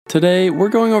Today, we're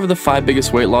going over the 5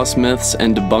 biggest weight loss myths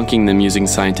and debunking them using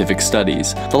scientific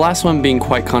studies. The last one being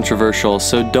quite controversial,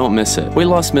 so don't miss it. Weight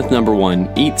loss myth number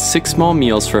 1, eat 6 small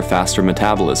meals for a faster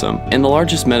metabolism. In the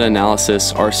largest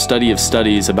meta-analysis, our study of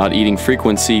studies about eating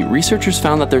frequency, researchers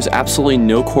found that there's absolutely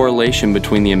no correlation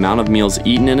between the amount of meals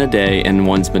eaten in a day and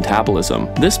one's metabolism.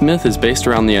 This myth is based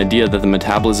around the idea that the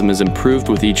metabolism is improved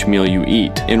with each meal you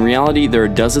eat. In reality, there are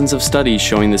dozens of studies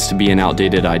showing this to be an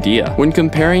outdated idea. When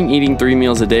comparing eating 3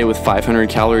 meals a day with 500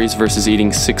 calories versus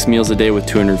eating 6 meals a day with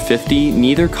 250,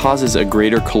 neither causes a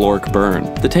greater caloric burn.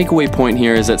 The takeaway point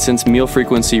here is that since meal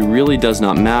frequency really does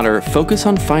not matter, focus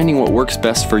on finding what works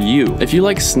best for you. If you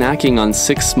like snacking on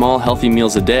 6 small healthy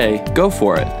meals a day, go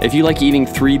for it. If you like eating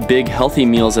 3 big healthy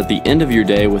meals at the end of your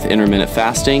day with intermittent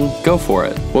fasting, go for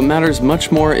it. What matters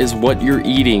much more is what you're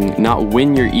eating, not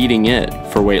when you're eating it,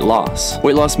 for weight loss.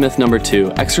 Weight loss myth number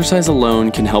 2, exercise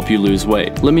alone can help you lose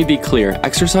weight. Let me be clear,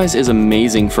 exercise is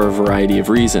amazing for a variety of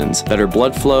reasons. Better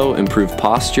blood flow, improved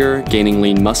posture, gaining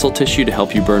lean muscle tissue to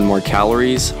help you burn more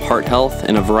calories, heart health,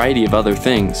 and a variety of other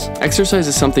things. Exercise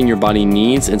is something your body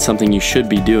needs and something you should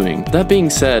be doing. That being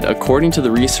said, according to the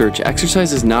research,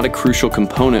 exercise is not a crucial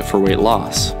component for weight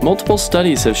loss. Multiple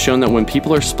studies have shown that when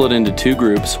people are split into 2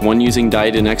 groups, one using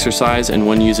diet and exercise and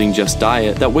one using just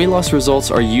diet, that weight loss results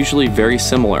are usually very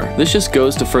similar. This just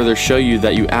goes to further show you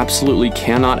that you absolutely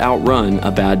cannot outrun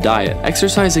a bad diet.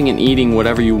 Exercising and eating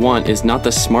whatever you want is not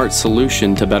the smart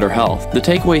solution to better health. The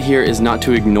takeaway here is not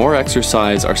to ignore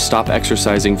exercise or stop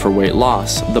exercising for weight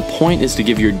loss. The point is to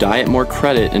give your diet more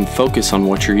credit and focus on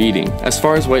what you're eating. As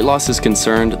far as weight loss is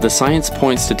concerned, the science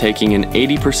points to taking an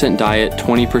 80% diet,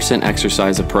 20%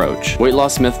 exercise approach. Weight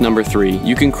loss myth number 3,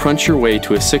 you can crunch your way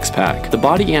to a 6-pack. The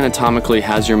body anatomically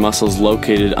has your muscles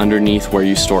located underneath where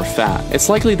you store fat. It's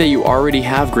likely that you already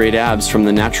have great abs from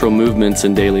the natural movements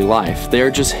in daily life. They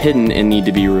are just hidden and need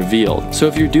to be revealed. So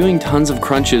if you're doing tons of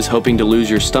crunches hoping to lose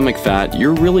your stomach fat,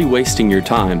 you're really wasting your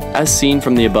time. As seen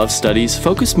from the above studies,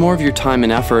 focus more of your time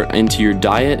and effort into your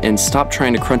diet and stop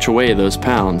trying to crunch away those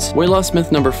pounds. Weight loss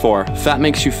myth number 4, fat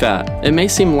makes you fat. It may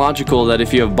seem logical that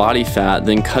if you have body fat,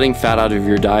 then cutting fat out of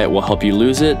your diet will help you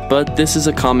lose it, but this is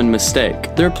a common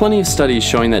mistake. There are plenty of studies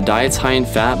showing that diets high in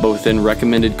fat but within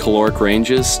recommended caloric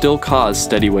ranges still cause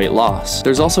steady weight loss.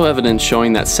 There's also evidence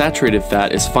showing that saturated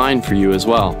fat is fine for you as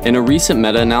well. In a recent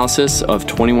meta-analysis of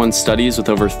 21 studies with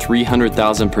over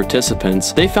 300,000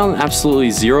 participants, they found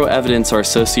absolutely zero evidence or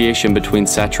association between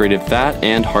saturated fat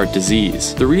and heart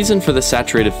disease. The reason for the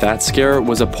saturated fat scare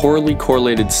was a poorly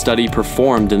correlated study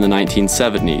performed in the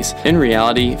 1970s. In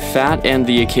reality, fat and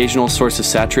the occasional source of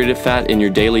saturated fat in your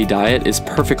daily diet is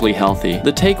perfectly healthy.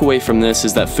 The takeaway from this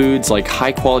is that foods like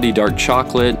high-quality dark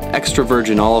chocolate, extra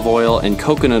virgin olive oil, and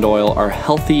coconut oil are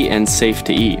healthy and safe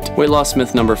to eat. Weight loss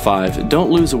myth number 5,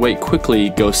 don't lose weight quickly,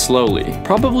 go slowly.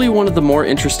 Probably one of the more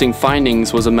interesting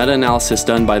findings was a meta-analysis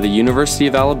done by the University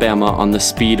of Alabama on the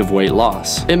speed of weight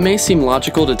loss. It may seem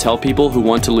logical to tell people who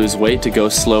want to lose weight to go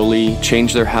slowly,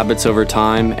 change their habits over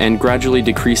time, and gradually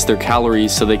decrease their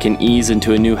calories so they can ease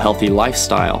into a new healthy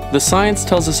lifestyle. The science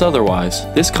tells us otherwise.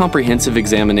 This comprehensive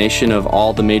examination of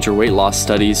all the major weight loss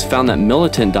studies found that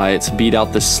militant diets beat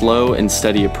out the slow and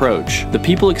steady approach. The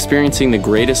people experiencing the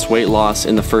greatest weight loss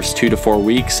in the first 2 to 4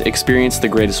 weeks experienced the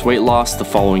greatest weight loss the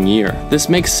following year. This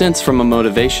makes sense from a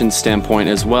motivation standpoint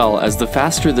as well, as the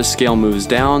faster the scale moves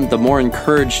down, the more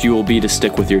encouraged you will be to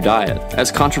stick with your diet.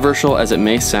 As controversial as it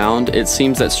may sound, it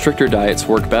seems that stricter diets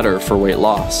work better for weight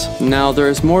loss. Now, there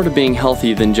is more to being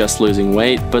healthy than just losing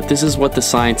weight, but this is what the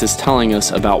science is telling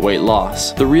us about weight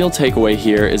loss. The real takeaway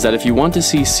here is that if you want to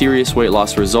see serious weight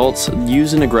loss results,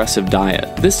 use an aggressive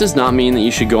diet. This does not mean that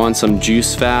you should go on some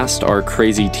juice fast or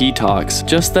crazy detox,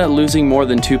 just that losing more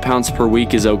than 2 pounds per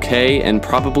week is okay and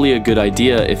probably a good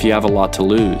idea if you have a lot to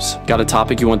lose. Got a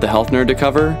topic you want the Health Nerd to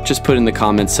cover? Just put in the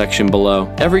comments section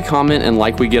below. Every comment and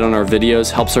like we get on our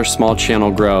videos helps our small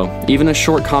channel grow. Even a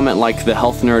short comment like "The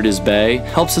Health Nerd is bae"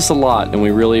 helps us a lot and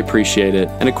we really appreciate it.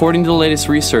 And according to the latest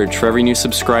research, for every new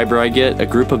subscriber I get, a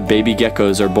group of baby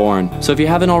geckos are born. So if you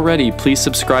haven't already, please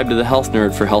subscribe to The Health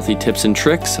Nerd for healthy tips and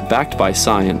tricks backed by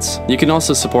science. You can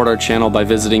also support our channel by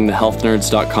visiting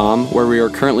thehealthnerds.com, where we are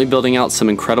currently building out some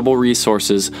incredible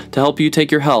resources to help you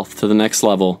take your health to the next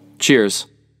level. Cheers!